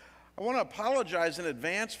I want to apologize in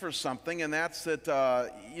advance for something, and that's that,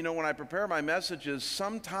 when I prepare my messages,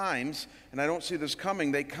 sometimes, and I don't see this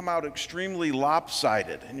coming, they come out extremely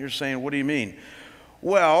lopsided. And you're saying, what do you mean?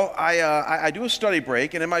 Well, I do a study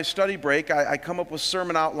break, and in my study break, I come up with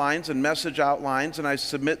sermon outlines and message outlines, and I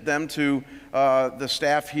submit them to the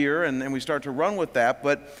staff here, and we start to run with that.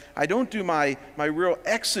 But I don't do my real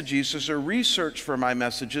exegesis or research for my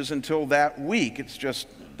messages until that week. It's just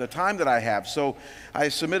the time that I have. So I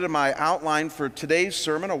submitted my outline for today's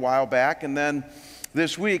sermon a while back, and then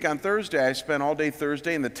this week on Thursday, I spent all day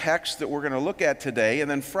Thursday in the text that we're going to look at today, and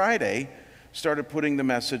then Friday started putting the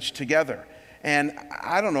message together. And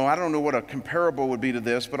I don't know what a comparable would be to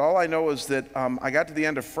this, but all I know is that I got to the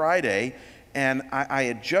end of Friday, and I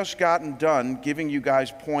had just gotten done giving you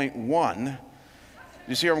guys point one.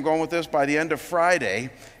 You see where I'm going with this? By the end of Friday,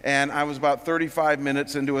 and I was about 35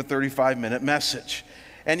 minutes into a 35-minute message.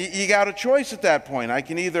 And you got a choice at that point. I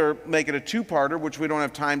can either make it a two-parter, which we don't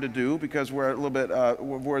have time to do because we're a little bit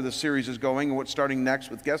where the series is going and what's starting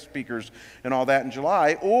next with guest speakers and all that in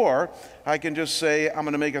July, or I can just say I'm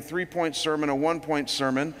going to make a 3-point sermon, a 1-point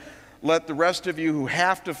sermon. Let the rest of you who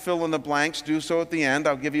have to fill in the blanks do so at the end.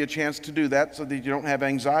 I'll give you a chance to do that so that you don't have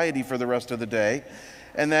anxiety for the rest of the day.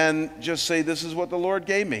 And then just say, this is what the Lord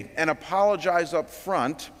gave me, and apologize up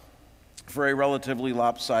front for a relatively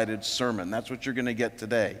lopsided sermon. That's what you're going to get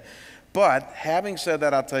today. But having said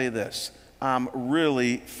that, I'll tell you this. I'm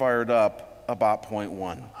really fired up about point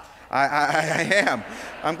one. I am.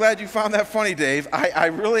 I'm glad you found that funny, Dave. I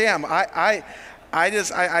really am. I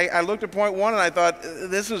looked at point one and I thought,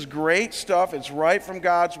 this is great stuff. It's right from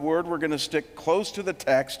God's word. We're going to stick close to the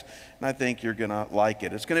text, and I think you're going to like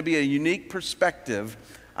it. It's going to be a unique perspective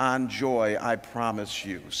on joy, I promise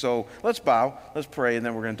you. So let's bow, let's pray, and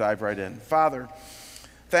then we're going to dive right in. Father,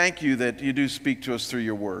 thank you that you do speak to us through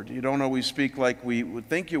your word. You don't always speak like we would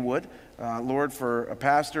think you would. Lord, for a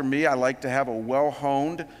pastor, me, I like to have a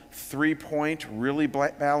well-honed, 3-point, really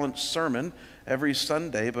balanced sermon every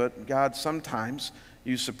Sunday, but God, sometimes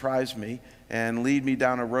you surprise me and lead me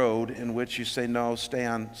down a road in which you say, no, stay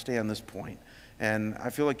on this point. And I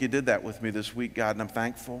feel like you did that with me this week, God, and I'm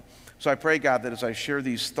thankful. So I pray, God, that as I share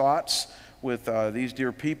these thoughts with these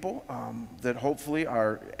dear people, that hopefully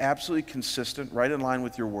are absolutely consistent, right in line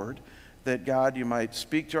with your word, that, God, you might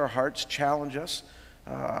speak to our hearts, challenge us,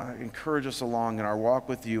 encourage us along in our walk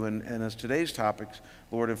with you. And as today's topic,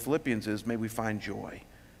 Lord, in Philippians is, may we find joy,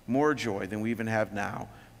 more joy than we even have now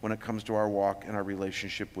when it comes to our walk and our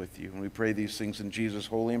relationship with you. And we pray these things in Jesus'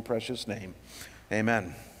 holy and precious name.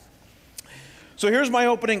 Amen. So here's my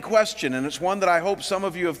opening question, and it's one that I hope some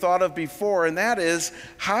of you have thought of before, and that is,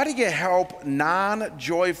 how do you help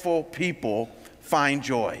non-joyful people find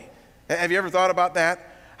joy? Have you ever thought about that?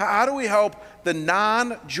 How do we help the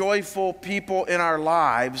non-joyful people in our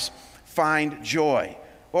lives find joy?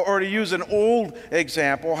 Or to use an old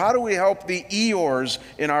example, how do we help the Eeyores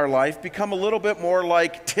in our life become a little bit more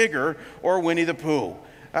like Tigger or Winnie the Pooh?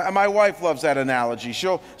 My wife loves that analogy.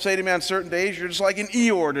 She'll say to me on certain days, you're just like an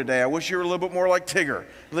Eeyore today. I wish you were a little bit more like Tigger.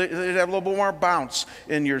 You'd have a little bit more bounce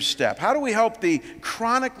in your step. How do we help the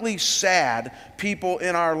chronically sad people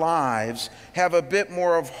in our lives have a bit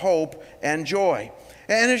more of hope and joy?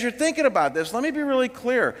 And as you're thinking about this, let me be really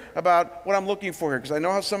clear about what I'm looking for here, because I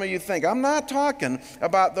know how some of you think. I'm not talking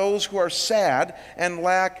about those who are sad and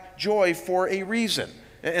lack joy for a reason.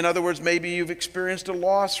 In other words, maybe you've experienced a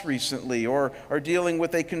loss recently, or are dealing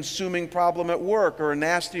with a consuming problem at work, or a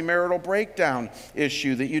nasty marital breakdown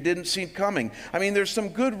issue that you didn't see coming. I mean, there's some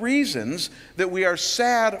good reasons that we are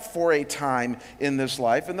sad for a time in this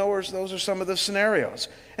life, and those are some of the scenarios.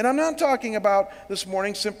 And I'm not talking about this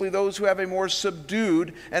morning simply those who have a more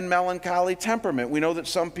subdued and melancholy temperament. We know that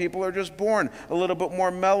some people are just born a little bit more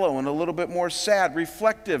mellow and a little bit more sad,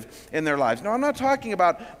 reflective in their lives. No, I'm not talking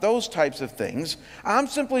about those types of things. I'm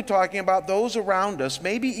simply talking about those around us,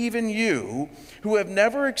 maybe even you, who have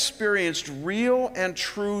never experienced real and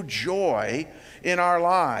true joy in our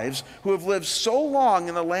lives, who have lived so long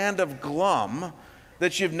in the land of glum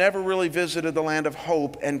that you've never really visited the land of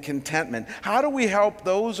hope and contentment. How do we help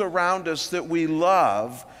those around us that we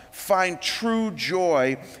love find true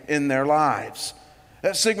joy in their lives?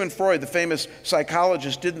 Sigmund Freud, the famous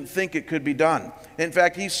psychologist, didn't think it could be done. In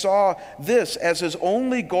fact, he saw this as his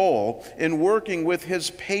only goal in working with his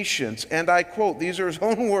patients, and I quote, these are his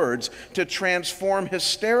own words, to transform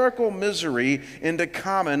hysterical misery into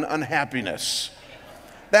common unhappiness.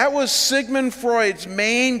 That was Sigmund Freud's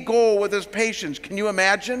main goal with his patients. Can you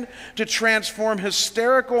imagine? To transform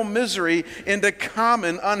hysterical misery into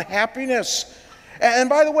common unhappiness. And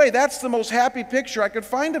by the way, that's the most happy picture I could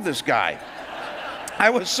find of this guy. I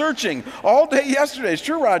was searching all day yesterday. It's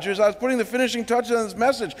true, Roger. As I was putting the finishing touches on this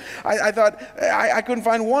message, I thought I couldn't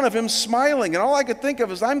find one of him smiling. And all I could think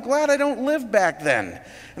of is, I'm glad I don't live back then.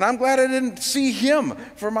 And I'm glad I didn't see him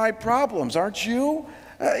for my problems. Aren't you?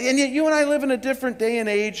 And yet you and I live in a different day and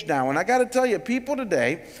age now. And I got to tell you, people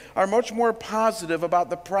today are much more positive about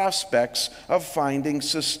the prospects of finding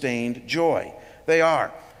sustained joy. They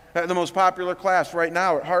are. The most popular class right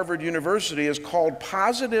now at Harvard University is called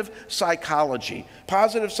Positive Psychology.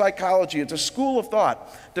 Positive Psychology, it's a school of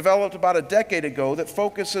thought developed about a decade ago that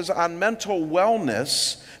focuses on mental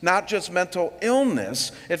wellness, not just mental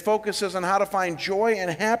illness. It focuses on how to find joy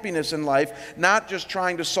and happiness in life, not just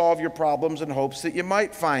trying to solve your problems in hopes that you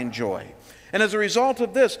might find joy. And as a result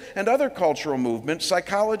of this and other cultural movements,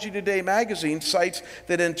 Psychology Today magazine cites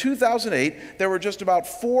that in 2008, there were just about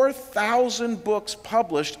 4,000 books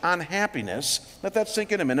published on happiness. Let that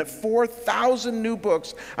sink in a minute. 4,000 new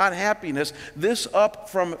books on happiness. This up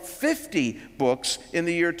from 50 books in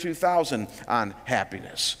the year 2000 on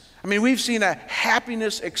happiness. I mean, we've seen a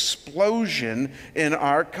happiness explosion in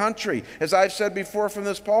our country. As I've said before from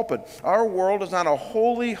this pulpit, our world is on a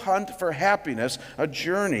holy hunt for happiness, a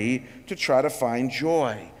journey to try to find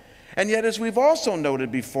joy. And yet, as we've also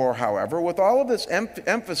noted before, however, with all of this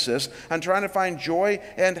emphasis on trying to find joy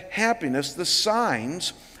and happiness, the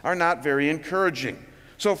signs are not very encouraging.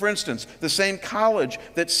 So, for instance, the same college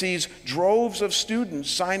that sees droves of students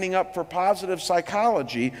signing up for positive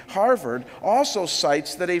psychology, Harvard, also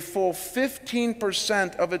cites that a full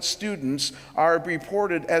 15% of its students are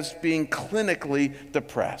reported as being clinically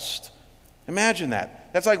depressed. Imagine that.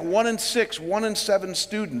 That's like 1 in 6, 1 in 7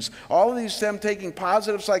 students. All of these them taking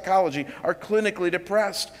positive psychology are clinically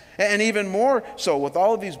depressed. And even more so, with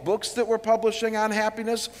all of these books that we're publishing on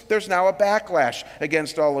happiness, there's now a backlash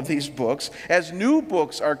against all of these books as new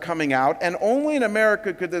books are coming out, and only in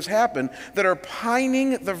America could this happen, that are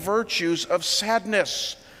pining the virtues of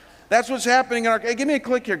sadness. That's what's happening in our... Hey, give me a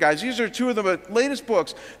click here, guys. These are two of the latest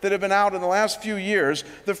books that have been out in the last few years.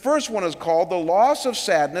 The first one is called The Loss of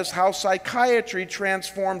Sadness, How Psychiatry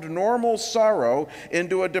Transformed Normal Sorrow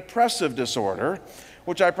into a Depressive Disorder,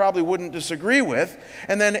 which I probably wouldn't disagree with.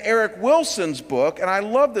 And then Eric Wilson's book, and I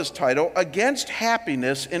love this title, Against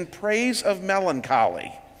Happiness in Praise of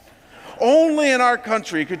Melancholy. Only in our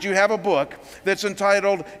country could you have a book that's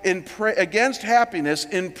entitled Against Happiness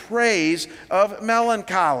in Praise of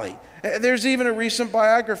Melancholy. There's even a recent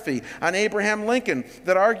biography on Abraham Lincoln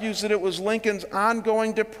that argues that it was Lincoln's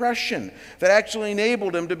ongoing depression that actually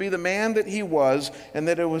enabled him to be the man that he was, and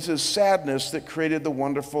that it was his sadness that created the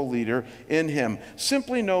wonderful leader in him.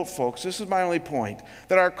 Simply note, folks, this is my only point,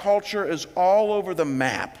 that our culture is all over the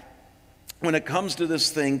map when it comes to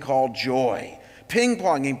this thing called joy.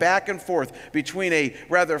 Ping-ponging back and forth between a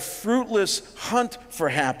rather fruitless hunt for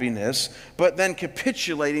happiness, but then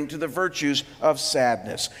capitulating to the virtues of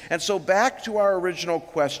sadness. And so back to our original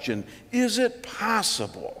question, is it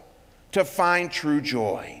possible to find true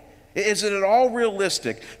joy? Is it at all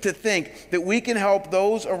realistic to think that we can help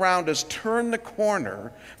those around us turn the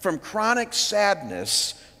corner from chronic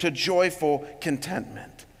sadness to joyful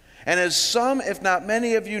contentment? And as some, if not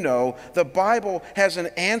many of you know, the Bible has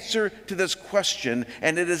an answer to this question,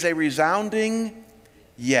 and it is a resounding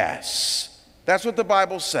yes. That's what the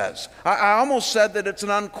Bible says. I almost said that it's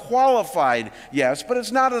an unqualified yes, but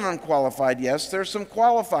it's not an unqualified yes. There's some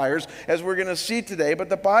qualifiers, as we're going to see today, but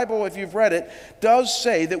the Bible, if you've read it, does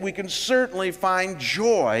say that we can certainly find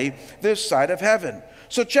joy this side of heaven.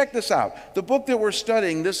 So check this out. The book that we're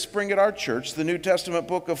studying this spring at our church, the New Testament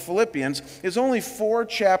book of Philippians, is only 4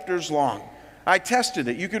 chapters long. I tested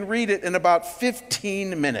it. You can read it in about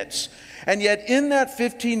 15 minutes. And yet in that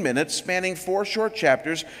 15 minutes, spanning 4 short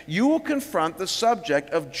chapters, you will confront the subject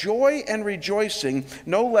of joy and rejoicing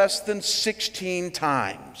no less than 16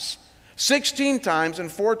 times. 16 times in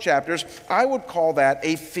 4 chapters. I would call that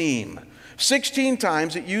a theme. 16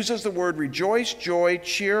 times it uses the word rejoice, joy,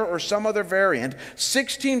 cheer, or some other variant.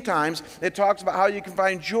 16 times it talks about how you can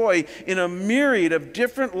find joy in a myriad of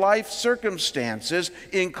different life circumstances,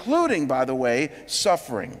 including, by the way,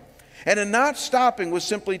 suffering. And in not stopping with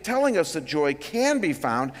simply telling us that joy can be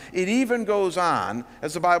found, it even goes on,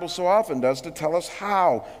 as the Bible so often does, to tell us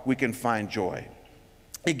how we can find joy.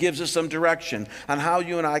 It gives us some direction on how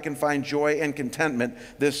you and I can find joy and contentment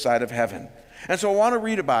this side of heaven. And so I want to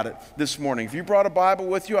read about it this morning. If you brought a Bible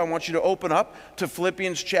with you, I want you to open up to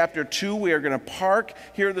Philippians chapter 2. We are going to park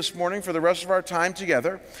here this morning for the rest of our time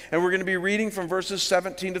together. And we're going to be reading from verses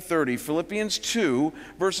 17 to 30. Philippians 2,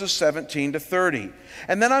 verses 17 to 30.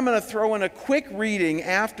 And then I'm going to throw in a quick reading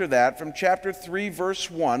after that from chapter 3,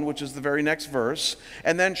 verse 1, which is the very next verse.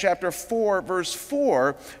 And then chapter 4, verse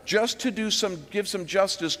 4, just to give some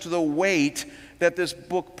justice to the weight that this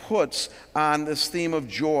book puts on this theme of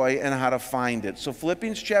joy and how to find it. So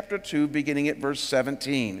Philippians chapter 2, beginning at verse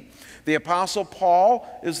 17. The Apostle Paul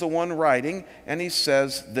is the one writing, and he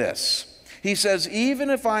says this. He says, "Even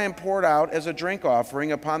if I am poured out as a drink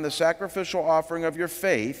offering upon the sacrificial offering of your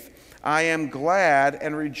faith, I am glad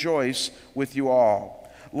and rejoice with you all.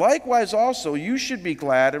 Likewise also, you should be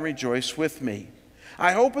glad and rejoice with me.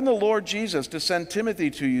 I hope in the Lord Jesus to send Timothy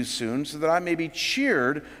to you soon, so that I may be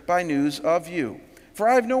cheered by news of you. For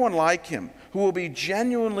I have no one like him, who will be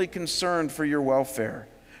genuinely concerned for your welfare.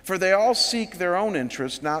 For they all seek their own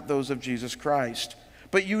interests, not those of Jesus Christ.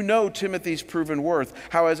 But you know Timothy's proven worth,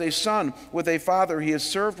 how as a son with a father he has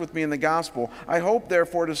served with me in the gospel. I hope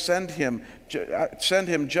therefore to send him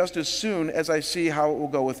just as soon as I see how it will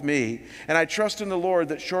go with me. And I trust in the Lord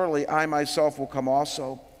that shortly I myself will come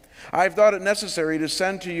also. I have thought it necessary to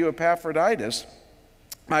send to you Epaphroditus,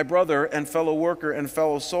 my brother and fellow worker and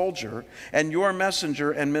fellow soldier, and your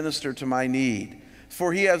messenger and minister to my need.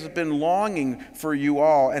 For he has been longing for you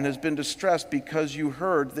all and has been distressed because you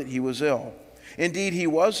heard that he was ill. Indeed, he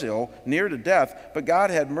was ill, near to death, but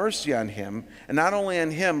God had mercy on him, and not only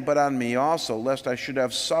on him, but on me also, lest I should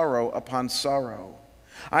have sorrow upon sorrow.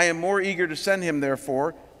 I am more eager to send him,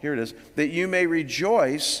 therefore, here it is, that you may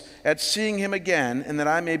rejoice at seeing him again, and that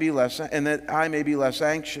I may be less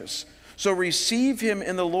anxious. So receive him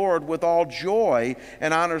in the Lord with all joy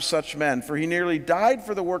and honor such men, for he nearly died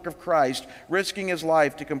for the work of Christ, risking his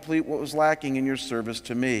life to complete what was lacking in your service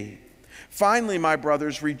to me. Finally, my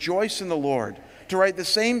brothers, rejoice in the Lord. To write the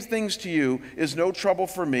same things to you is no trouble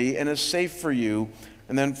for me and is safe for you.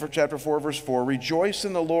 And then for chapter 4, verse 4, rejoice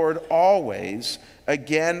in the Lord always.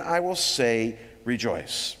 Again, I will say,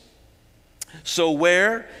 rejoice. So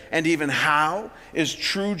where and even how is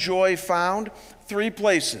true joy found? 3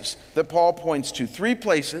 places that Paul points to. 3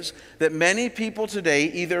 places that many people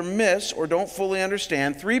today either miss or don't fully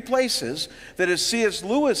understand. 3 places that, as C.S.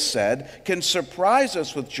 Lewis said, can surprise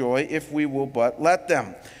us with joy if we will but let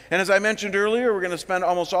them. And as I mentioned earlier, we're going to spend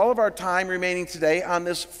almost all of our time remaining today on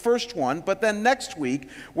this first one. But then next week,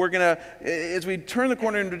 we're going to, as we turn the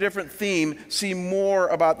corner into a different theme, see more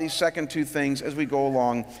about these second 2 things as we go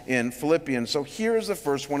along in Philippians. So here is the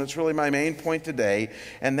first one. It's really my main point today.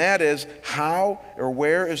 And that is, how or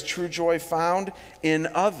where is true joy found? In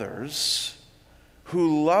others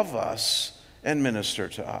who love us and minister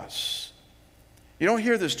to us. You don't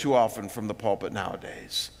hear this too often from the pulpit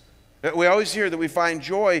nowadays. We always hear that we find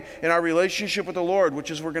joy in our relationship with the Lord, which,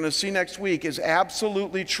 as we're going to see next week, is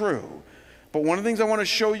absolutely true. But one of the things I want to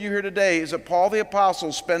show you here today is that Paul the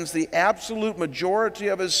Apostle spends the absolute majority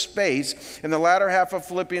of his space in the latter half of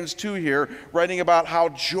Philippians 2 here, writing about how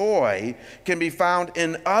joy can be found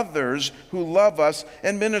in others who love us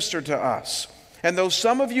and minister to us. And though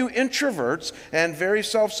some of you introverts and very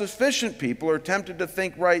self-sufficient people are tempted to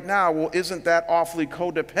think right now, well, isn't that awfully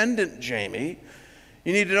codependent, Jamie?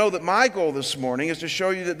 You need to know that my goal this morning is to show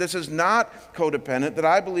you that this is not codependent, that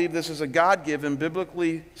I believe this is a God-given,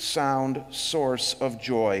 biblically sound source of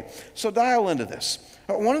joy. So dial into this.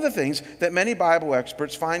 One of the things that many Bible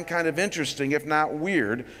experts find kind of interesting, if not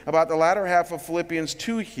weird, about the latter half of Philippians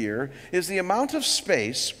 2 here is the amount of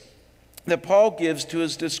space that Paul gives to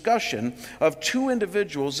his discussion of 2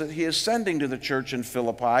 individuals that he is sending to the church in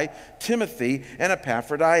Philippi, Timothy and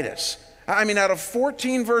Epaphroditus. I mean, out of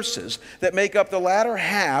 14 verses that make up the latter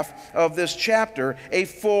half of this chapter, a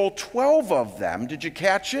full 12 of them, did you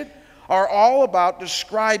catch it, are all about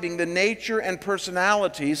describing the nature and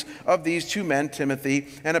personalities of these 2 men, Timothy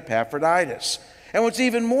and Epaphroditus. And what's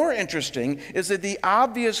even more interesting is that the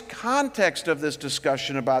obvious context of this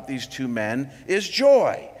discussion about these 2 men is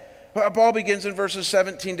joy. Paul begins in verses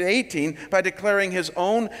 17 to 18 by declaring his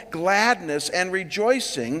own gladness and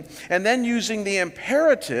rejoicing, and then using the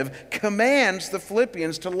imperative, commands the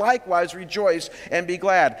Philippians to likewise rejoice and be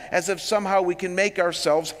glad, as if somehow we can make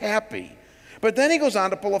ourselves happy. But then he goes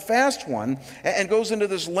on to pull a fast one and goes into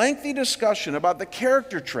this lengthy discussion about the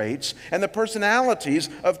character traits and the personalities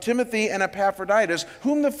of Timothy and Epaphroditus,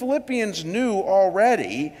 whom the Philippians knew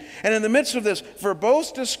already. And in the midst of this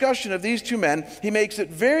verbose discussion of these two men, he makes it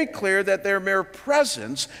very clear that their mere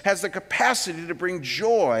presence has the capacity to bring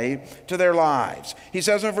joy to their lives. He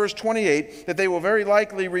says in verse 28 that they will very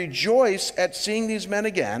likely rejoice at seeing these men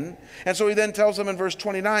again. And so he then tells them in verse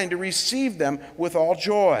 29 to receive them with all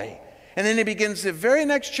joy. And then he begins the very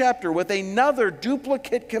next chapter with another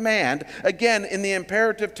duplicate command, again in the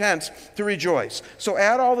imperative tense, to rejoice. So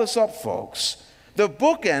add all this up, folks. The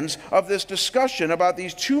bookends of this discussion about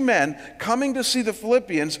these two men coming to see the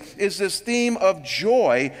Philippians is this theme of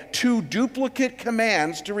joy, two duplicate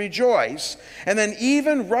commands to rejoice. And then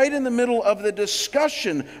even right in the middle of the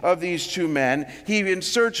discussion of these two men, he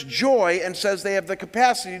inserts joy and says they have the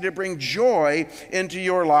capacity to bring joy into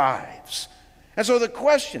your lives. And so the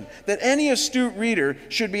question that any astute reader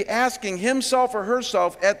should be asking himself or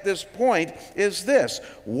herself at this point is this: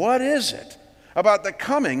 what is it about the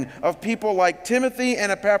coming of people like Timothy and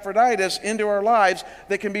Epaphroditus into our lives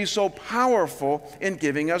that can be so powerful in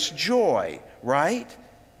giving us joy, right?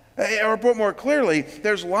 Or put more clearly,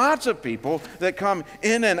 there's lots of people that come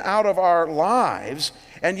in and out of our lives,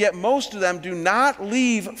 and yet most of them do not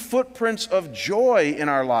leave footprints of joy in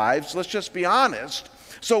our lives. Let's just be honest.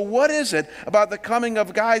 So what is it about the coming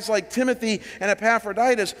of guys like Timothy and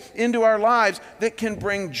Epaphroditus into our lives that can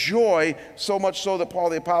bring joy, so much so that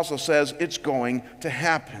Paul the Apostle says it's going to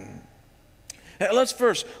happen? Now, let's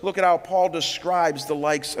first look at how Paul describes the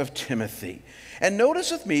likes of Timothy. And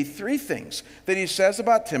notice with me three things that he says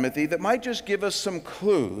about Timothy that might just give us some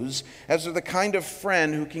clues as to the kind of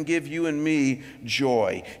friend who can give you and me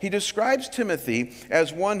joy. He describes Timothy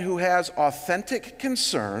as one who has authentic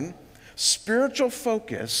concern, spiritual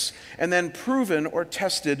focus, and then proven or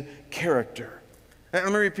tested character. Now,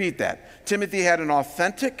 let me repeat that. Timothy had an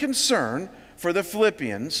authentic concern for the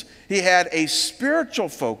Philippians. He had a spiritual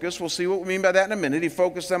focus. We'll see what we mean by that in a minute. He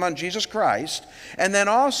focused them on Jesus Christ. And then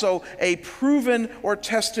also a proven or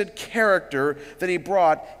tested character that he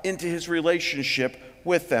brought into his relationship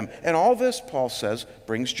with them. And all this, Paul says,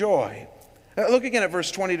 brings joy. Look again at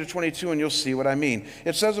verse 20 to 22 and you'll see what I mean.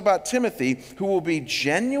 It says about Timothy, who will be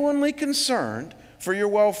genuinely concerned for your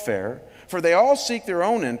welfare, for they all seek their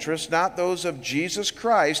own interests, not those of Jesus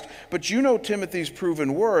Christ. But you know Timothy's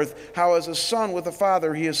proven worth, how as a son with a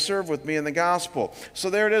father he has served with me in the gospel. So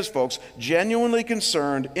there it is, folks. Genuinely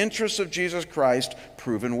concerned, interests of Jesus Christ,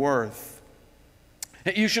 proven worth.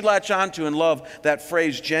 You should latch on to and love that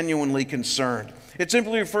phrase, genuinely concerned. It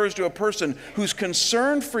simply refers to a person whose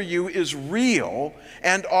concern for you is real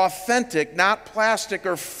and authentic, not plastic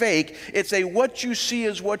or fake. It's a what you see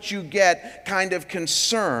is what you get kind of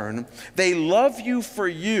concern. They love you for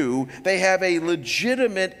you. They have a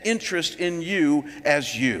legitimate interest in you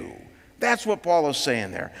as you. That's what Paul is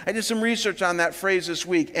saying there. I did some research on that phrase this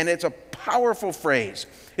week, and it's a powerful phrase.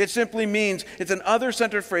 It simply means it's an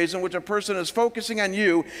other-centered phrase in which a person is focusing on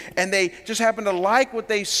you, and they just happen to like what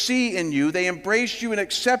they see in you. They embrace you and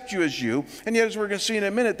accept you as you. And yet, as we're going to see in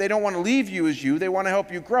a minute, they don't want to leave you as you. They want to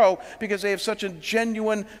help you grow because they have such a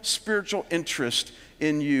genuine spiritual interest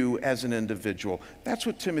in you as an individual. That's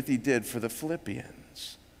what Timothy did for the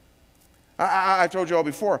Philippians. I told you all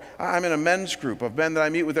before, I'm in a men's group of men that I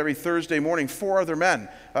meet with every Thursday morning, 4 other men,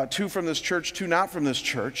 2 from this church, 2 not from this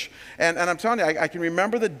church. And I'm telling you, I can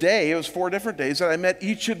remember the day, it was 4 different days, that I met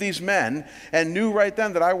each of these men and knew right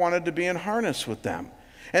then that I wanted to be in harness with them.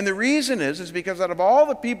 And the reason is because out of all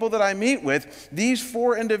the people that I meet with, these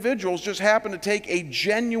 4 individuals just happen to take a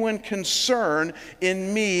genuine concern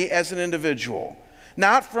in me as an individual.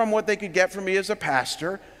 Not from what they could get from me as a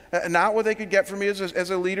pastor, not what they could get from me as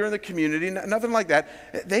a leader in the community, nothing like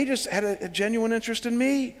that. They just had a genuine interest in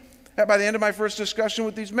me. By the end of my first discussion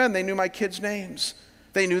with these men, they knew my kids' names.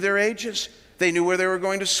 They knew their ages. They knew where they were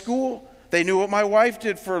going to school. They knew what my wife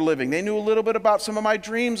did for a living. They knew a little bit about some of my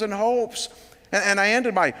dreams and hopes. And I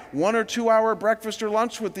ended my 1 or 2 hour breakfast or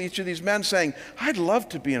lunch with each of these men saying, I'd love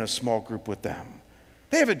to be in a small group with them.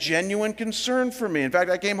 They have a genuine concern for me. In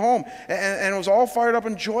fact, I came home and it was all fired up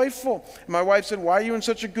and joyful. And my wife said, why are you in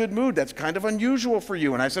such a good mood? That's kind of unusual for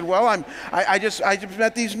you. And I said, well, I just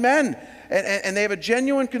met these men and they have a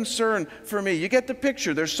genuine concern for me. You get the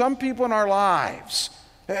picture. There's some people in our lives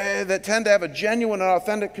that tend to have a genuine and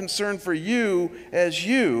authentic concern for you as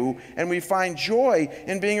you, and we find joy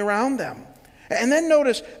in being around them. And then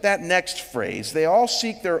notice that next phrase, they all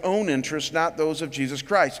seek their own interests, not those of Jesus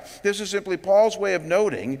Christ. This is simply Paul's way of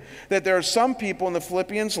noting that there are some people in the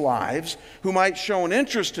Philippians' lives who might show an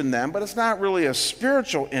interest in them, but it's not really a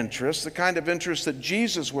spiritual interest, the kind of interest that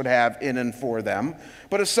Jesus would have in and for them,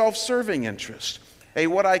 but a self-serving interest, a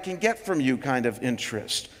what I can get from you kind of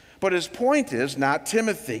interest. But his point is not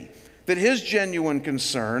Timothy, that his genuine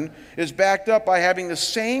concern is backed up by having the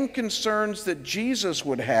same concerns that Jesus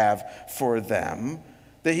would have for them,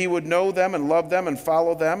 that he would know them and love them and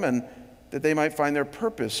follow them, and that they might find their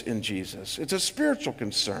purpose in Jesus. It's a spiritual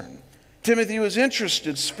concern. Timothy was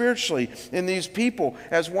interested spiritually in these people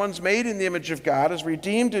as ones made in the image of God, as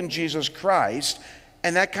redeemed in Jesus Christ,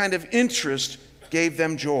 and that kind of interest gave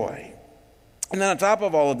them joy. And then on top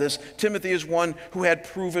of all of this, Timothy is one who had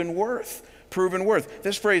proven worth. Proven worth.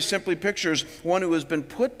 This phrase simply pictures one who has been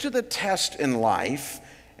put to the test in life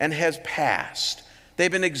and has passed.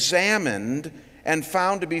 They've been examined and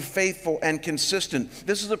found to be faithful and consistent.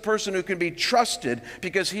 This is a person who can be trusted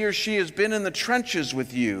because he or she has been in the trenches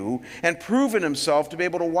with you and proven himself to be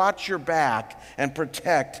able to watch your back and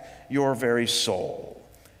protect your very soul.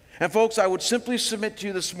 And folks, I would simply submit to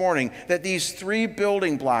you this morning that these three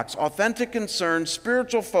building blocks, authentic concern,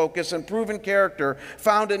 spiritual focus, and proven character,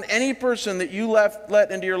 found in any person that you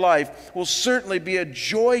let into your life will certainly be a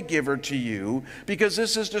joy giver to you, because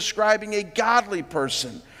this is describing a godly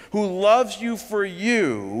person who loves you for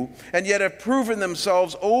you and yet have proven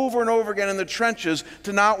themselves over and over again in the trenches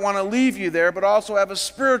to not want to leave you there, but also have a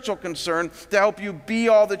spiritual concern to help you be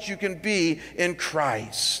all that you can be in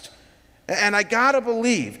Christ. And I gotta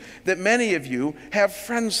believe that many of you have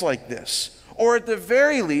friends like this. Or at the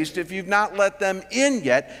very least, if you've not let them in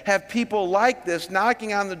yet, have people like this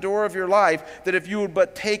knocking on the door of your life that if you would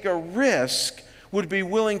but take a risk, would be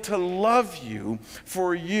willing to love you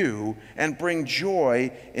for you and bring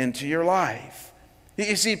joy into your life.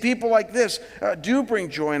 You see, people like this do bring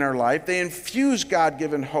joy in our life. They infuse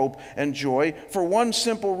God-given hope and joy for one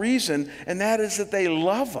simple reason, and that is that they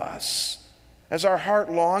love us as our heart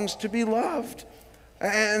longs to be loved.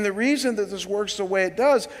 And the reason that this works the way it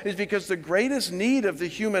does is because the greatest need of the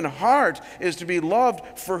human heart is to be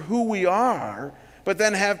loved for who we are, but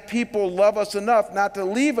then have people love us enough not to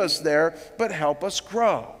leave us there, but help us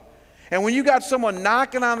grow. And when you got someone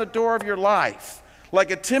knocking on the door of your life, like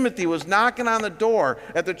a Timothy was knocking on the door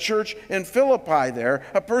at the church in Philippi there,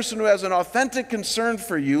 a person who has an authentic concern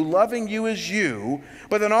for you, loving you as you,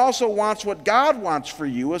 but then also wants what God wants for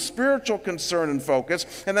you, a spiritual concern and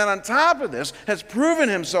focus, and then on top of this has proven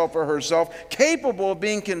himself or herself capable of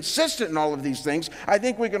being consistent in all of these things, I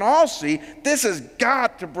think we can all see this has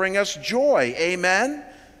got to bring us joy. Amen?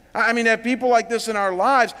 I mean, have people like this in our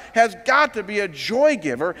lives has got to be a joy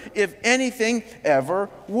giver if anything ever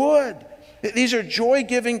would. These are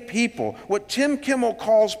joy-giving people. What Tim Kimmel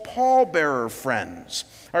calls pallbearer friends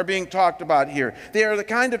are being talked about here. They are the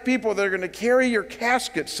kind of people that are going to carry your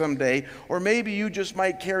casket someday, or maybe you just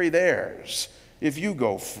might carry theirs if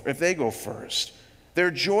they go first. They're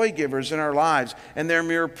joy givers in our lives, and their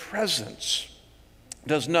mere presence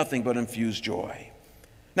does nothing but infuse joy.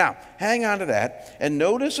 Now, hang on to that, and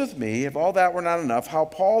notice with me, if all that were not enough, how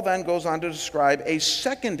Paul then goes on to describe a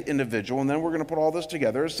second individual, and then we're going to put all this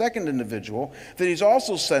together, a second individual that he's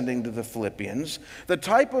also sending to the Philippians, the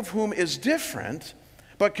type of whom is different,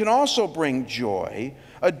 but can also bring joy,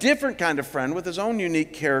 a different kind of friend with his own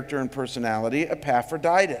unique character and personality,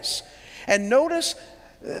 Epaphroditus. And notice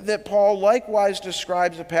that Paul likewise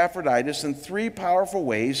describes Epaphroditus in three powerful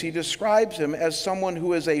ways. He describes him as someone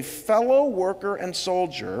who is a fellow worker and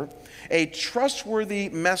soldier, a trustworthy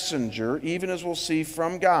messenger, even as we'll see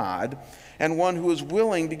from God, and one who is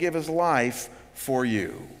willing to give his life for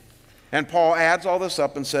you. And Paul adds all this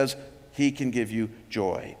up and says, he can give you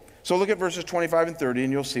joy. So look at verses 25 and 30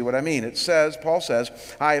 and you'll see what I mean. It says, Paul says,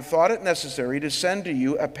 I have thought it necessary to send to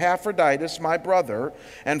you Epaphroditus, my brother,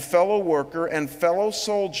 and fellow worker and fellow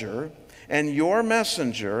soldier, and your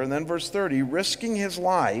messenger, and then verse 30, risking his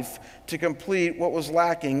life to complete what was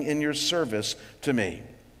lacking in your service to me.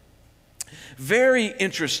 Very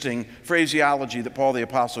interesting phraseology that Paul the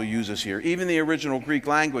Apostle uses here, even the original Greek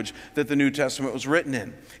language that the New Testament was written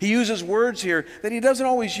in. He uses words here that he doesn't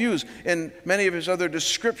always use in many of his other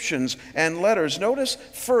descriptions and letters. Notice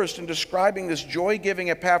first, in describing this joy-giving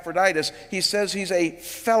Epaphroditus, he says he's a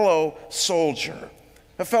fellow soldier.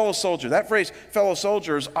 A fellow soldier. That phrase, fellow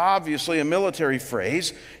soldier, is obviously a military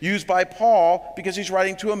phrase used by Paul because he's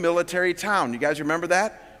writing to a military town. You guys remember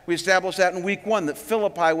that? We established that in week 1, that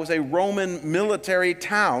Philippi was a Roman military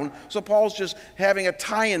town. So Paul's just having a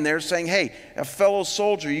tie in there saying, hey, a fellow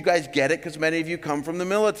soldier, you guys get it because many of you come from the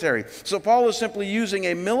military. So Paul is simply using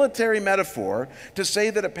a military metaphor to say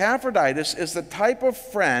that Epaphroditus is the type of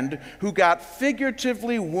friend who got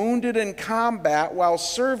figuratively wounded in combat while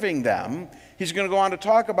serving them. He's going to go on to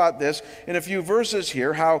talk about this in a few verses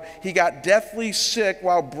here, how he got deathly sick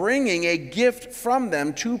while bringing a gift from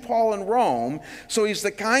them to Paul in Rome. So he's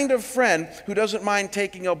the kind of friend who doesn't mind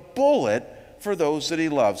taking a bullet for those that he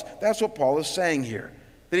loves. That's what Paul is saying here,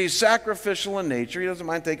 that he's sacrificial in nature. He doesn't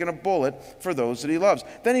mind taking a bullet for those that he loves.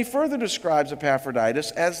 Then he further describes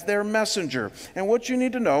Epaphroditus as their messenger. And what you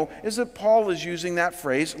need to know is that Paul is using that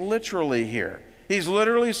phrase literally here. He's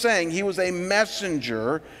literally saying he was a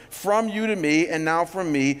messenger from you to me and now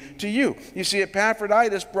from me to you. You see,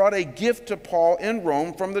 Epaphroditus brought a gift to Paul in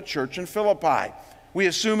Rome from the church in Philippi. We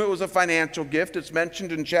assume it was a financial gift. It's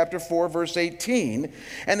mentioned in chapter 4, verse 18.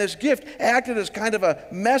 And this gift acted as kind of a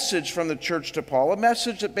message from the church to Paul, a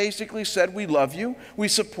message that basically said, we love you, we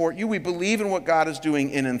support you, we believe in what God is doing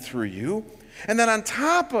in and through you. And then on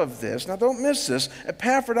top of this, now don't miss this,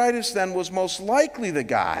 Epaphroditus then was most likely the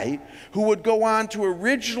guy who would go on to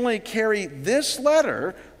originally carry this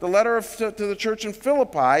letter, the letter to the church in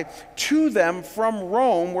Philippi, to them from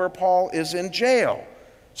Rome where Paul is in jail.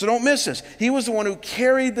 So don't miss this. He was the one who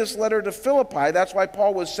carried this letter to Philippi. That's why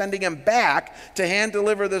Paul was sending him back to hand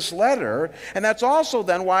deliver this letter. And that's also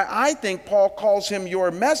then why I think Paul calls him your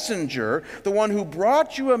messenger, the one who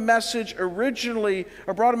brought you a message originally,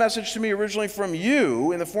 or brought a message to me originally from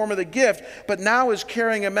you in the form of the gift, but now is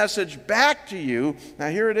carrying a message back to you.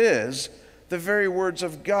 Now here it is, the very words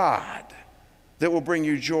of God that will bring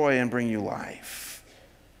you joy and bring you life.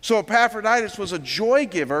 So Epaphroditus was a joy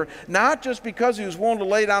giver, not just because he was willing to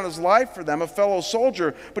lay down his life for them, a fellow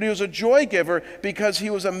soldier, but he was a joy giver because he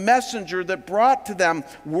was a messenger that brought to them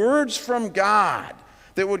words from God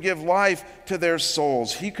that would give life to their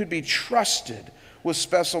souls. He could be trusted with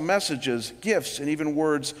special messages, gifts, and even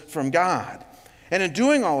words from God. And in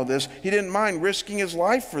doing all of this, he didn't mind risking his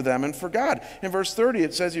life for them and for God. In verse 30,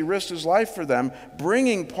 it says he risked his life for them,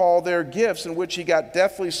 bringing Paul their gifts, in which he got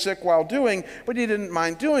deathly sick while doing, but he didn't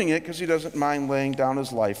mind doing it because he doesn't mind laying down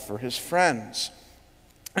his life for his friends.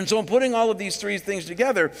 And so in putting all of these three things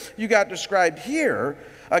together, you got described here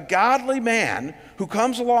a godly man who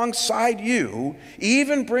comes alongside you,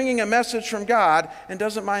 even bringing a message from God, and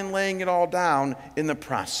doesn't mind laying it all down in the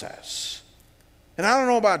process. And I don't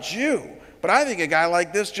know about you, but I think a guy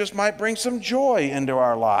like this just might bring some joy into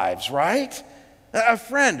our lives, right? A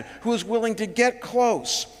friend who is willing to get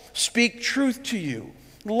close, speak truth to you,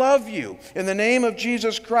 love you in the name of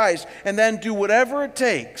Jesus Christ, and then do whatever it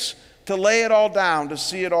takes to lay it all down, to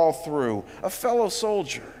see it all through. A fellow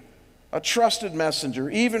soldier, a trusted messenger,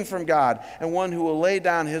 even from God, and one who will lay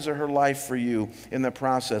down his or her life for you in the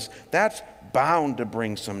process. That's bound to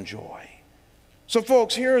bring some joy. So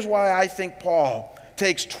folks, here's why I think Paul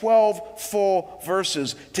takes 12 full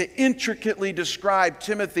verses to intricately describe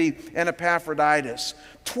Timothy and Epaphroditus.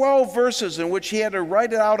 12 verses in which he had to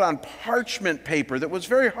write it out on parchment paper that was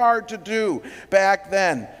very hard to do back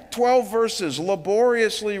then. 12 verses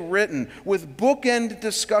laboriously written with bookend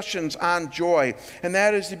discussions on joy. And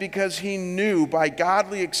that is because he knew by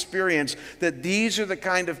godly experience that these are the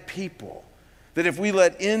kind of people that if we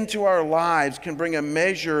let into our lives can bring a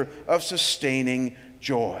measure of sustaining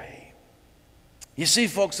joy. You see,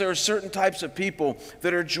 folks, there are certain types of people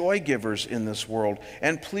that are joy givers in this world.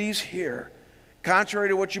 And please hear, contrary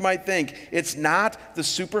to what you might think, it's not the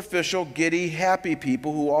superficial, giddy, happy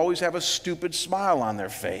people who always have a stupid smile on their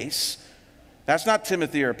face. That's not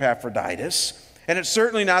Timothy or Epaphroditus. And it's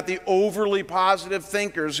certainly not the overly positive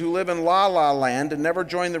thinkers who live in la-la land and never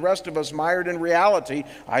join the rest of us mired in reality.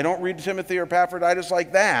 I don't read Timothy or Epaphroditus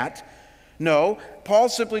like that. No,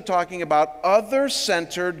 Paul's simply talking about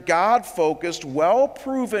other-centered, God-focused,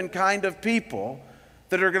 well-proven kind of people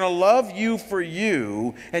that are going to love you for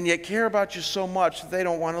you and yet care about you so much that they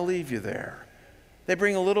don't want to leave you there. They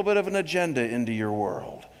bring a little bit of an agenda into your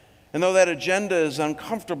world. And though that agenda is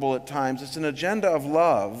uncomfortable at times, it's an agenda of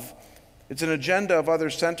love. It's an agenda of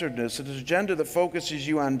other-centeredness. It's an agenda that focuses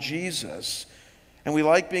you on Jesus. And we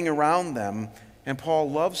like being around them, and Paul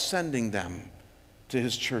loves sending them to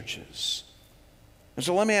his churches. And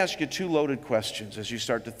so let me ask you two loaded questions as you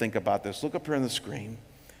start to think about this. Look up here on the screen.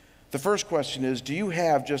 The first question is, do you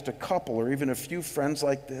have just a couple or even a few friends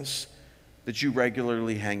like this that you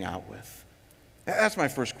regularly hang out with? That's my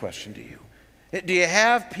first question to you. Do you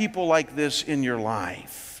have people like this in your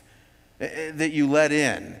life that you let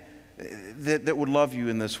in that would love you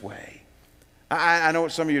in this way? I know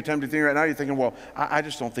what some of you are tempted to think right now. You're thinking, well, I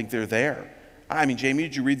just don't think they're there. I mean, Jamie,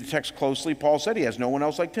 did you read the text closely? Paul said he has no one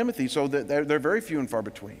else like Timothy, so they're very few and far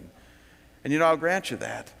between. And I'll grant you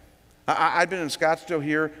that. I'd been in Scottsdale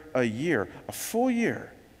here a full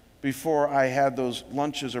year, before I had those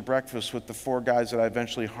lunches or breakfasts with the 4 guys that I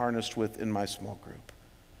eventually harnessed with in my small group.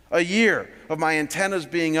 A year of my antennas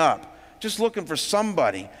being up, just looking for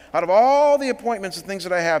somebody out of all the appointments and things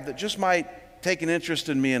that I have that just might take an interest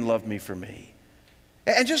in me and love me for me.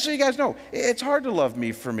 And just so you guys know, it's hard to love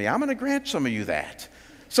me for me. I'm going to grant some of you that.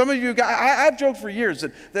 Some of you guys, I've joked for years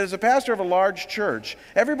that as a pastor of a large church,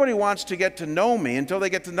 everybody wants to get to know me until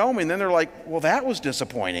they get to know me, and then they're like, well, that was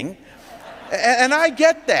disappointing. And I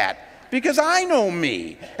get that, because I know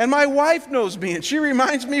me, and my wife knows me, and she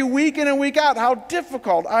reminds me week in and week out how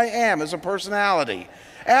difficult I am as a personality.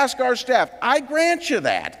 Ask our staff. I grant you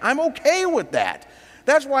that. I'm okay with that.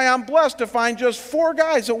 That's why I'm blessed to find just 4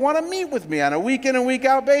 guys that want to meet with me on a week in and week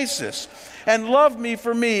out basis and love me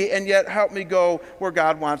for me, and yet help me go where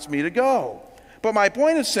God wants me to go. But my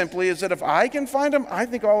point is simply that if I can find them, I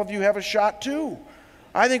think all of you have a shot too.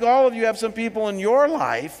 I think all of you have some people in your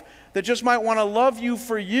life that just might want to love you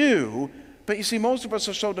for you, but you see, most of us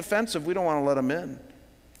are so defensive, we don't want to let them in.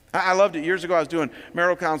 I loved it. Years ago, I was doing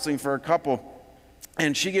marital counseling for a couple,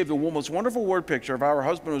 and she gave the most wonderful word picture of how her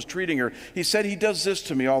husband was treating her. He said, he does this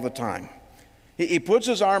to me all the time. He puts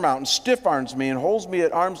his arm out and stiff arms me and holds me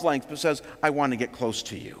at arm's length, but says, I want to get close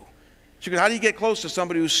to you. She goes, how do you get close to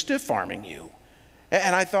somebody who's stiff arming you?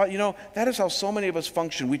 And I thought, that is how so many of us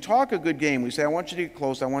function. We talk a good game. We say, I want you to get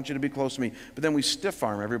close. I want you to be close to me. But then we stiff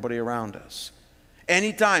arm everybody around us.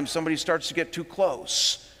 Anytime somebody starts to get too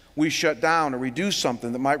close, we shut down or we do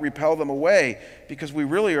something that might repel them away because we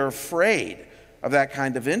really are afraid of that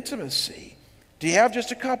kind of intimacy. Do you have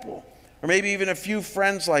just a couple? Or maybe even a few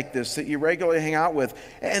friends like this that you regularly hang out with?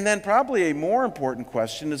 And then probably a more important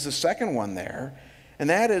question is the second one there. And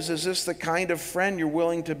that is this the kind of friend you're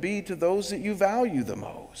willing to be to those that you value the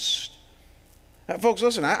most? Now, folks,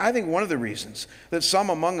 listen, I think one of the reasons that some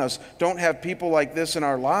among us don't have people like this in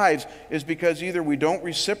our lives is because either we don't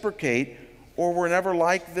reciprocate or we're never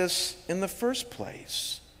like this in the first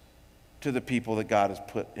place to the people that God has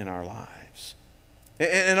put in our lives.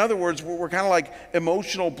 In other words, we're kind of like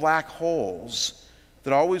emotional black holes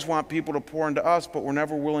that always want people to pour into us, but we're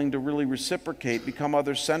never willing to really reciprocate, become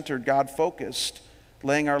other-centered, God-focused,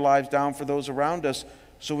 laying our lives down for those around us,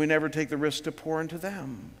 so we never take the risk to pour into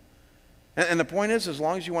them. And the point is, as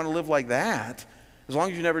long as you want to live like that, as long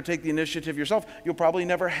as you never take the initiative yourself, you'll probably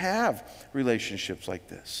never have relationships like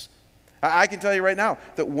this. I can tell you right now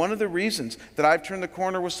that one of the reasons that I've turned the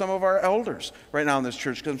corner with some of our elders right now in this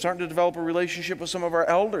church, because I'm starting to develop a relationship with some of our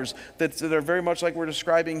elders that are very much like we're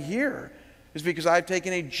describing here, is because I've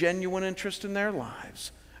taken a genuine interest in their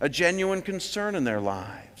lives, a genuine concern in their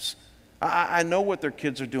lives. I know what their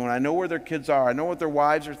kids are doing. I know where their kids are. I know what their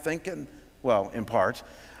wives are thinking. Well, in part.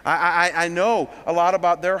 I know a lot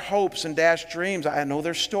about their hopes and dashed dreams. I know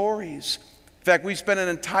their stories. In fact, we spent an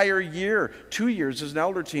entire year, 2 years as an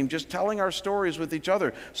elder team, just telling our stories with each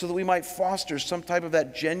other so that we might foster some type of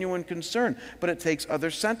that genuine concern. But it takes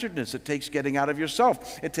other-centeredness. It takes getting out of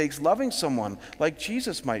yourself. It takes loving someone like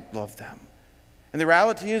Jesus might love them. And the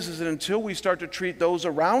reality is that until we start to treat those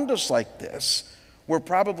around us like this, we're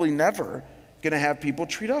probably never going to have people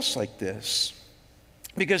treat us like this.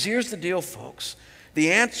 Because here's the deal, folks.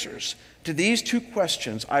 The answers to these 2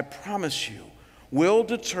 questions, I promise you, will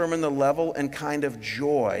determine the level and kind of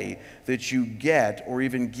joy that you get or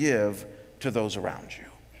even give to those around you.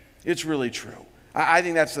 It's really true. I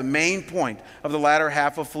think that's the main point of the latter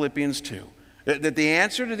half of Philippians 2. That the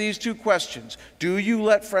answer to these 2 questions, do you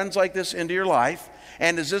let friends like this into your life?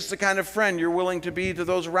 And is this the kind of friend you're willing to be to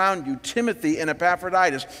those around you, Timothy and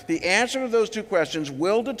Epaphroditus? The answer to those 2 questions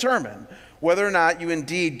will determine whether or not you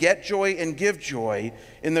indeed get joy and give joy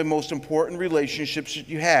in the most important relationships that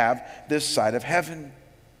you have this side of heaven.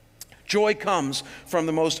 Joy comes from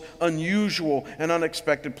the most unusual and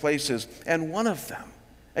unexpected places, and one of them,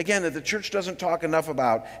 again, that the church doesn't talk enough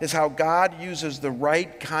about, is how God uses the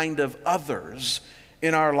right kind of others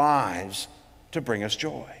in our lives to bring us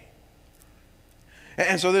joy.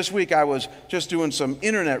 And so this week I was just doing some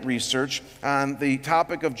internet research on the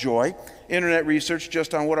topic of joy, internet research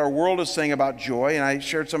just on what our world is saying about joy, and I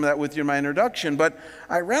shared some of that with you in my introduction, but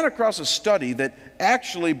I ran across a study that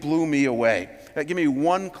actually blew me away. Give me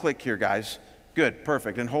 1 click here, guys. Good,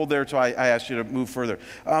 perfect, and hold there until I ask you to move further.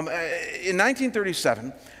 In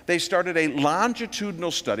 1937, they started a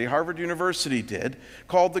longitudinal study, Harvard University did,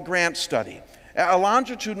 called the Grant Study. A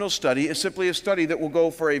longitudinal study is simply a study that will go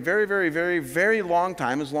for a very, very, very, very long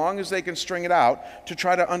time, as long as they can string it out, to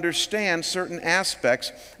try to understand certain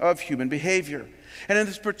aspects of human behavior. And in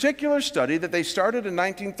this particular study that they started in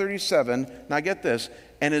 1937, now get this,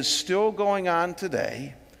 and is still going on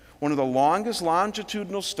today, one of the longest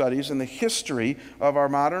longitudinal studies in the history of our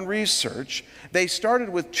modern research, they started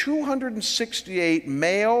with 268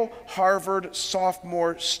 male Harvard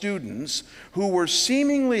sophomore students who were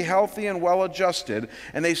seemingly healthy and well-adjusted,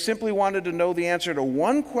 and they simply wanted to know the answer to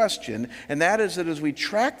one question, and that is that as we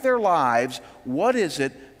track their lives, what is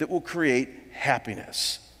it that will create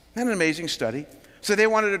happiness? Isn't that an amazing study? So they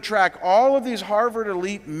wanted to track all of these Harvard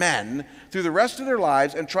elite men through the rest of their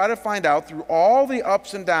lives and try to find out through all the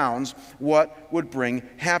ups and downs what would bring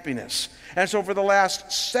happiness. And so for the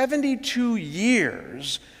last 72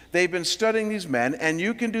 years, they've been studying these men, and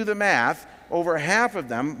you can do the math. Over half of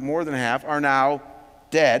them, more than half, are now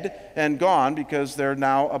dead and gone because they're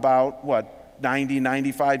now about, 90,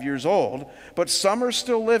 95 years old, but some are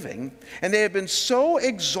still living, and they have been so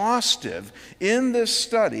exhaustive in this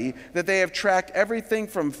study that they have tracked everything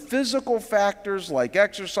from physical factors like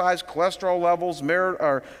exercise, cholesterol levels,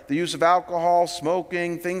 or the use of alcohol,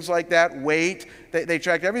 smoking, things like that, weight. They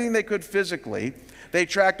tracked everything they could physically. They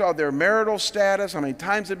tracked all their marital status, how many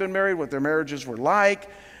times they've been married, what their marriages were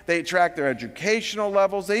like. They tracked their educational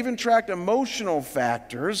levels. They even tracked emotional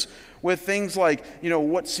factors with things like,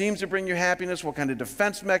 what seems to bring you happiness, what kind of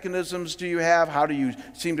defense mechanisms do you have, how do you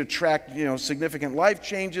seem to track, significant life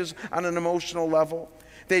changes on an emotional level.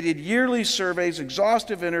 They did yearly surveys,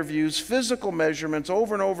 exhaustive interviews, physical measurements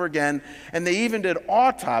over and over again, and they even did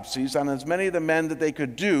autopsies on as many of the men that they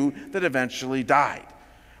could do that eventually died.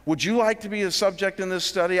 Would you like to be a subject in this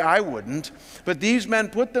study? I wouldn't. But these men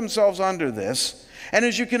put themselves under this. And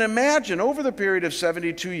as you can imagine, over the period of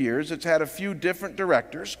 72 years, it's had a few different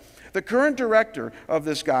directors. The current director of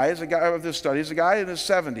this study is a guy in his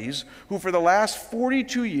 70s who for the last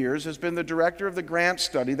 42 years has been the director of the Grant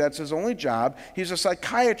study. That's his only job. He's a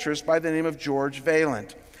psychiatrist by the name of George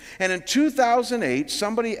Vaillant. And in 2008,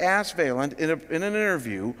 somebody asked Vaillant in an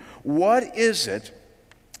interview, what is it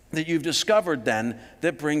that you've discovered then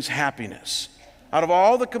that brings happiness? Out of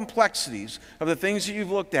all the complexities of the things that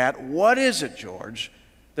you've looked at, what is it, George,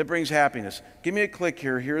 that brings happiness? Give me a click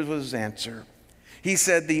here. Here's his answer. He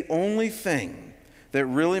said, the only thing that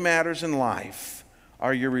really matters in life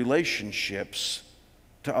are your relationships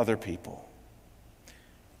to other people.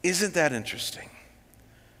 Isn't that interesting?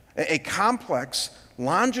 A complex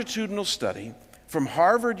longitudinal study from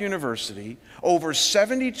Harvard University over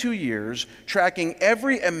 72 years, tracking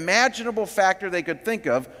every imaginable factor they could think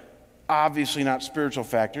of. Obviously not spiritual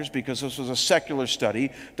factors, because this was a secular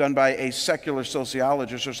study done by a secular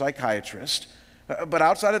sociologist or psychiatrist. But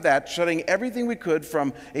outside of that, studying everything we could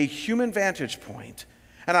from a human vantage point.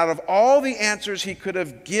 And out of all the answers he could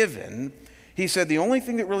have given, he said the only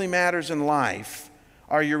thing that really matters in life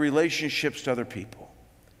are your relationships to other people.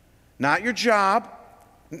 Not your job,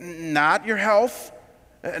 not your health,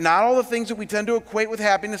 not all the things that we tend to equate with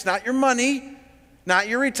happiness, not your money, not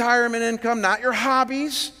your retirement income, not your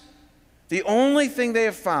hobbies. The only thing they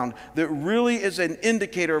have found that really is an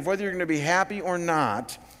indicator of whether you're going to be happy or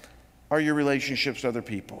not are your relationships to other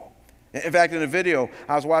people. In fact, in a video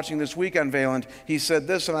I was watching this week on Vaillant, he said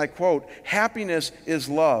this, and I quote, happiness is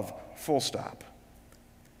love, full stop.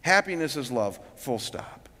 Happiness is love, full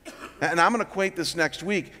stop. And I'm going to equate this next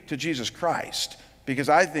week to Jesus Christ, because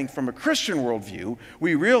I think from a Christian worldview,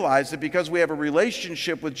 we realize that because we have a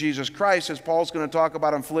relationship with Jesus Christ, as Paul's going to talk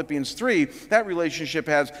about in Philippians 3, that relationship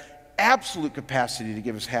has absolute capacity to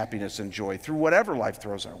give us happiness and joy through whatever life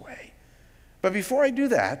throws our way. But before I do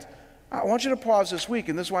that, I want you to pause this week,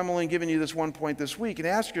 and this is why I'm only giving you this one point this week, and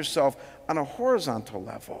ask yourself on a horizontal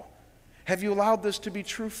level, have you allowed this to be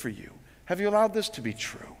true for you? Have you allowed this to be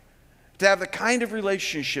true? To have the kind of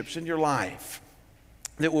relationships in your life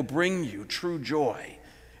that will bring you true joy,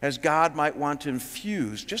 as God might want to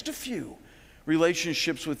infuse just a few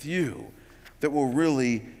relationships with you that will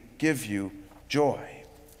really give you joy.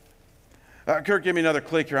 Kirk, give me another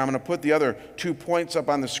click here. I'm going to put the other 2 points up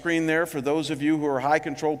on the screen there for those of you who are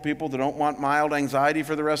high-control people that don't want mild anxiety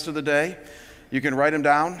for the rest of the day. You can write them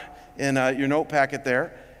down in your note packet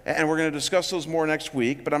there, and we're going to discuss those more next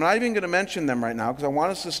week, but I'm not even going to mention them right now because I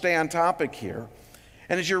want us to stay on topic here.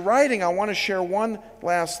 And as you're writing, I want to share one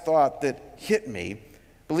last thought that hit me,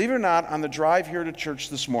 believe it or not, on the drive here to church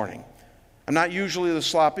this morning. I'm not usually this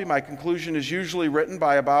sloppy. My conclusion is usually written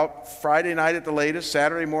by about Friday night at the latest,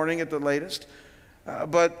 Saturday morning at the latest.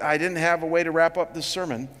 But I didn't have a way to wrap up this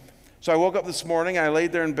sermon. So I woke up this morning, I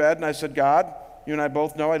laid there in bed, and I said, God, you and I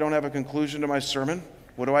both know I don't have a conclusion to my sermon.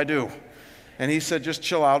 What do I do? And he said, just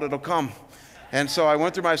chill out, it'll come. And so I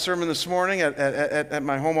went through my sermon this morning at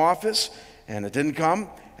my home office, and it didn't come.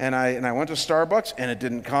 And I went to Starbucks, and it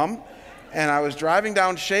didn't come. And I was driving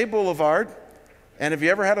down Shea Boulevard, and have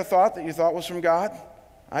you ever had a thought that you thought was from God?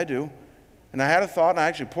 I do. And I had a thought, and I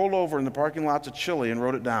actually pulled over in the parking lots of Chili and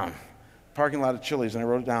wrote it down. Parking lot of Chili's, and I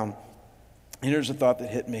wrote it down. And here's a thought that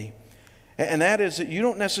hit me. And that is that you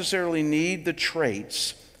don't necessarily need the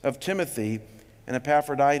traits of Timothy and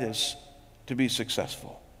Epaphroditus to be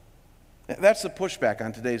successful. That's the pushback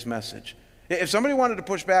on today's message. If somebody wanted to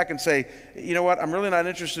push back and say, you know what, I'm really not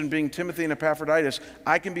interested in being Timothy and Epaphroditus,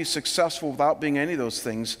 I can be successful without being any of those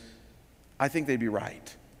things, I think they'd be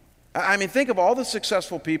right. I mean, think of all the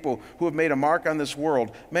successful people who have made a mark on this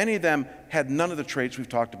world. Many of them had none of the traits we've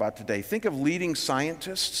talked about today. Think of leading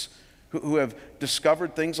scientists who have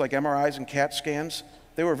discovered things like MRIs and CAT scans.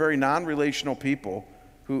 They were very non-relational people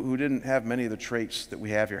who didn't have many of the traits that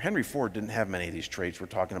we have here. Henry Ford didn't have many of these traits we're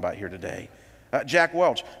talking about here today. Jack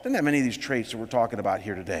Welch didn't have many of these traits that we're talking about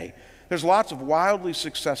here today. There's lots of wildly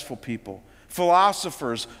successful people,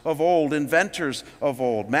 philosophers of old, inventors of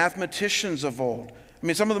old, mathematicians of old. I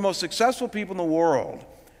mean, some of the most successful people in the world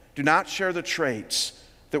do not share the traits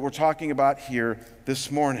that we're talking about here this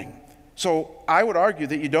morning. So I would argue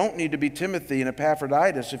that you don't need to be Timothy and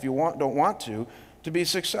Epaphroditus if you don't want to be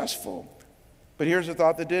successful. But here's a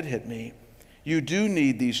thought that did hit me. You do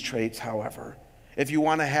need these traits, however, if you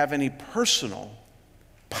want to have any personal,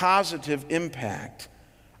 positive impact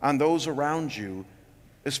on those around you,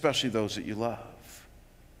 especially those that you love.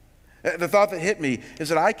 The thought that hit me is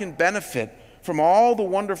that I can benefit from all the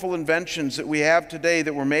wonderful inventions that we have today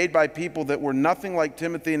that were made by people that were nothing like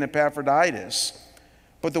Timothy and Epaphroditus,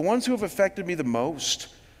 but the ones who have affected me the most,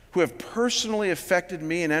 who have personally affected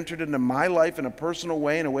me and entered into my life in a personal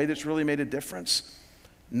way, in a way that's really made a difference,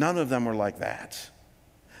 none of them were like that.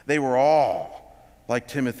 They were all like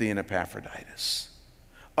Timothy and Epaphroditus,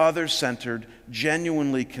 other-centered,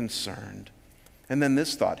 genuinely concerned. And then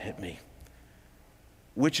this thought hit me.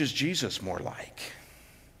 Which is Jesus more like?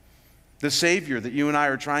 The Savior that you and I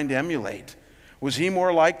are trying to emulate. Was he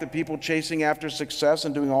more like the people chasing after success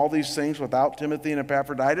and doing all these things without Timothy and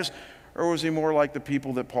Epaphroditus? Or was he more like the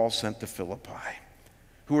people that Paul sent to Philippi,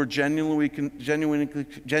 who were genuinely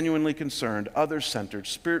concerned, other-centered,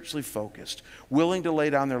 spiritually focused, willing to lay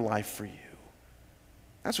down their life for you?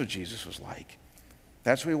 That's what Jesus was like.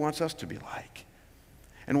 That's what he wants us to be like.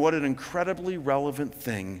 And what an incredibly relevant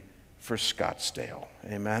thing for Scottsdale.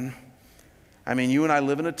 Amen? I mean, you and I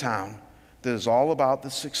live in a town that is all about the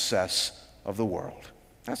success of the world.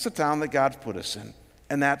 That's the town that God's put us in,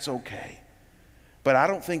 and that's okay. But I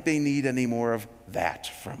don't think they need any more of that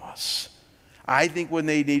from us. I think what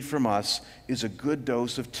they need from us is a good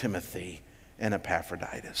dose of Timothy and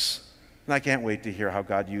Epaphroditus. And I can't wait to hear how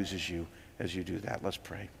God uses you as you do that. Let's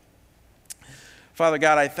pray. Father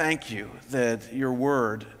God, I thank you that your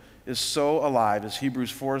word is so alive, as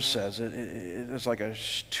Hebrews 4 says. It is like a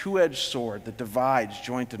two-edged sword that divides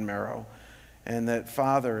joint and marrow. And that,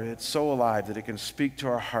 Father, it's so alive that it can speak to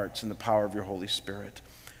our hearts in the power of your Holy Spirit.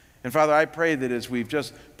 And Father, I pray that as we've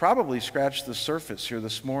just probably scratched the surface here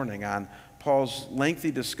this morning on Paul's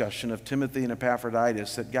lengthy discussion of Timothy and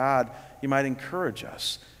Epaphroditus, that God, you might encourage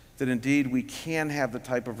us that indeed we can have the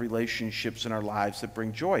type of relationships in our lives that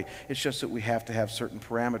bring joy. It's just that we have to have certain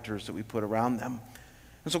parameters that we put around them.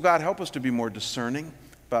 And so God, help us to be more discerning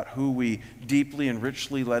about who we deeply and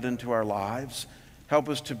richly let into our lives. Help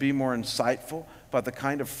us to be more insightful about the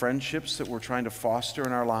kind of friendships that we're trying to foster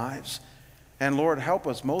in our lives. And Lord, help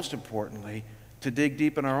us, most importantly, to dig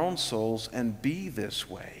deep in our own souls and be this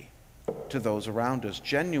way to those around us,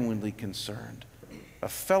 genuinely concerned, a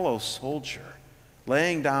fellow soldier,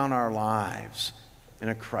 laying down our lives in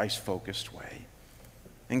a Christ-focused way.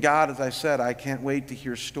 And God, as I said, I can't wait to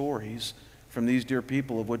hear stories from these dear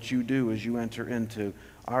people of what you do as you enter into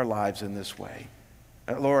our lives in this way.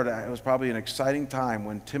 Lord, it was probably an exciting time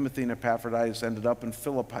when Timothy and Epaphroditus ended up in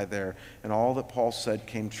Philippi there, and all that Paul said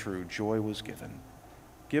came true. Joy was given.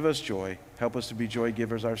 Give us joy. Help us to be joy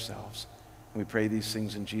givers ourselves. And we pray these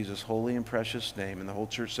things in Jesus' holy and precious name. And the whole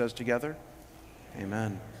church says together,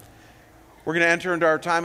 amen. We're going to enter into our time